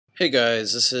Hey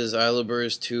guys, this is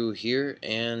iLibers2 here,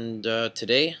 and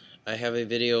today I have a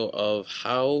video of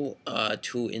how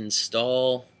to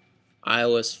install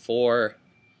iOS4,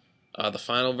 the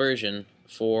final version,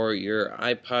 for your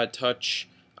iPod Touch,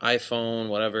 iPhone,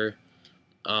 whatever,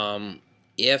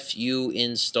 if you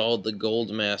installed the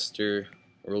Goldmaster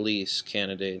release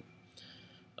candidate.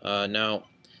 Now,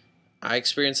 I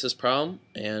experienced this problem,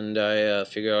 and I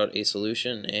figured out a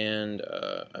solution, and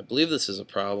I believe this is a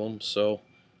problem, so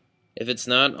if it's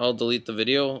not, I'll delete the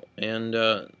video, and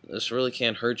this really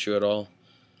can't hurt you at all.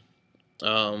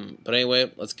 But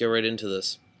anyway, let's get right into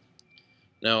this.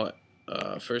 Now,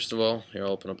 first of all, here,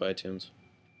 I'll open up iTunes.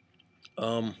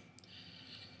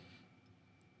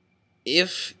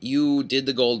 If you did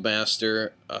the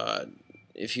Goldmaster,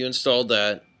 if you installed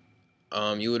that,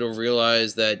 you would have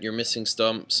realized that you're missing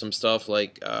some stuff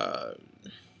like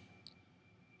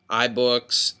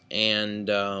iBooks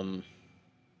and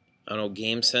I don't know,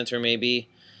 Game Center maybe.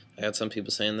 I had some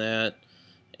people saying that,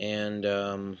 and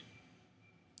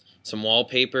some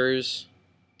wallpapers.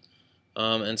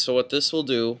 And so what this will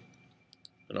do,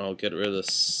 and I'll get rid of the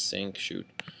sync. Shoot,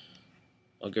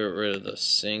 I'll get rid of the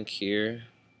sync here.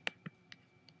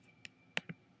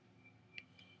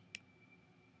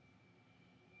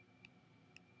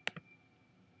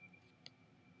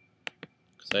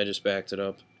 Because I just backed it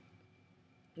up.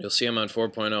 You'll see I'm on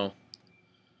 4.0.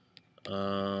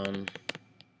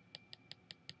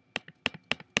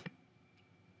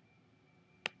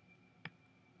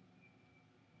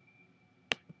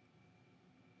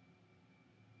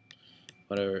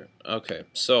 Whatever. Okay,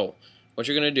 so what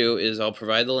you're going to do is I'll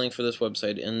provide the link for this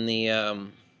website in the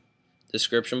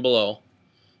description below.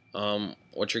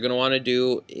 What you're going to want to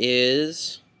do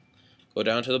is go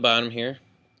down to the bottom here,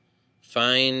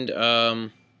 find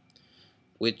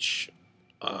which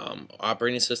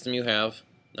operating system you have.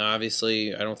 Now,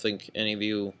 obviously, I don't think any of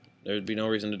you, there'd be no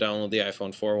reason to download the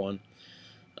iPhone 4 one.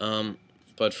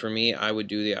 But for me, I would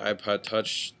do the iPod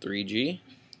Touch 3G.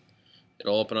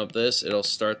 It'll open up this. It'll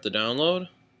start the download.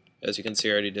 As you can see,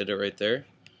 I already did it right there.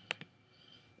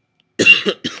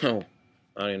 Oh,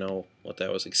 I don't even know what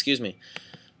that was. Excuse me.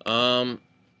 And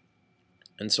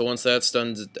so once that's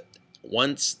done,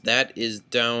 once that is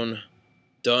done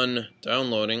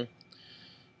downloading,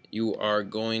 you are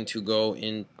going to go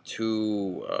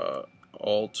into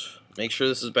Alt. Make sure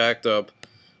this is backed up.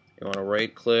 You want to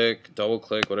right click, double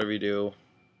click, whatever you do.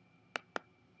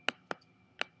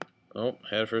 Oh,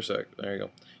 had it for a sec. There you go.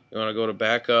 You want to go to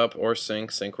backup or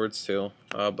sync works too,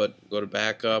 but go to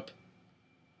backup.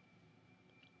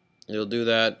 You'll do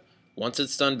that. Once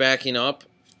it's done backing up,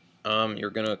 you're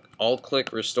going to Alt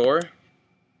click restore.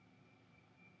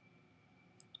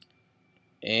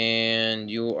 And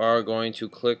you are going to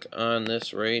click on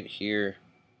this right here.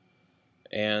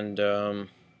 And there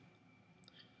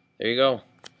you go.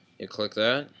 You click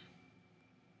that.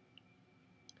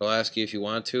 It'll ask you if you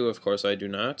want to. Of course, I do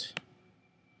not.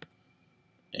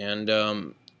 And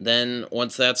then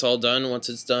once that's all done, once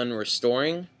it's done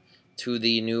restoring to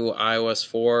the new iOS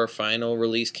 4 final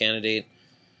release candidate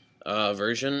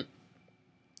version,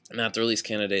 not the release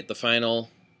candidate, the final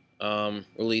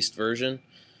released version,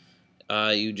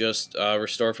 you just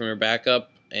restore from your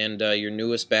backup, and your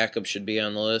newest backup should be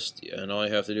on the list, and all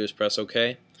you have to do is press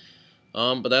OK.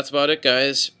 But that's about it,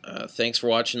 guys. Thanks for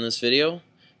watching this video.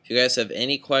 If you guys have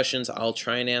any questions, I'll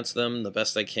try and answer them the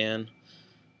best I can.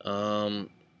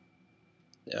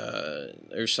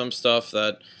 There's some stuff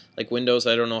that, like Windows,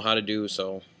 I don't know how to do,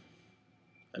 so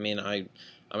I mean, I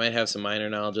might have some minor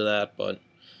knowledge of that, but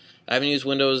I haven't used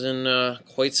Windows in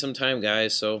quite some time,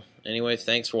 guys. So anyway,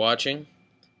 thanks for watching.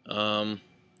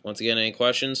 Once again, any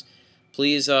questions,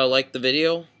 please like the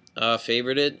video,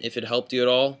 favorite it if it helped you at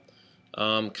all,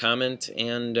 comment,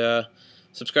 and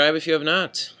subscribe if you have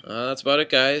not. That's about it,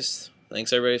 guys.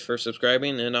 Thanks everybody for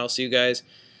subscribing, and I'll see you guys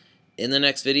in the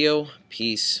next video.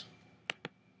 Peace.